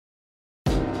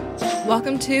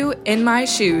Welcome to In My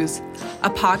Shoes, a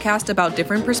podcast about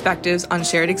different perspectives on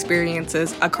shared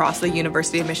experiences across the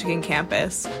University of Michigan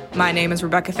campus. My name is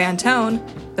Rebecca Fantone,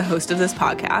 the host of this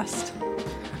podcast.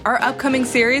 Our upcoming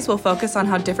series will focus on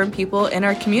how different people in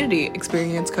our community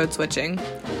experience code switching.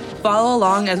 Follow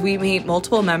along as we meet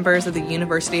multiple members of the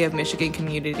University of Michigan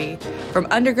community, from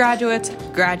undergraduates,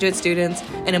 graduate students,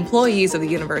 and employees of the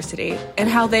university, and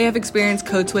how they have experienced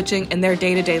code switching in their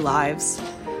day-to-day lives.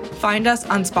 Find us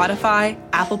on Spotify,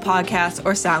 Apple Podcasts,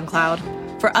 or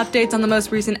SoundCloud. For updates on the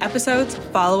most recent episodes,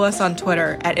 follow us on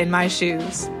Twitter at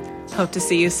InMyShoes. Hope to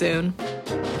see you soon.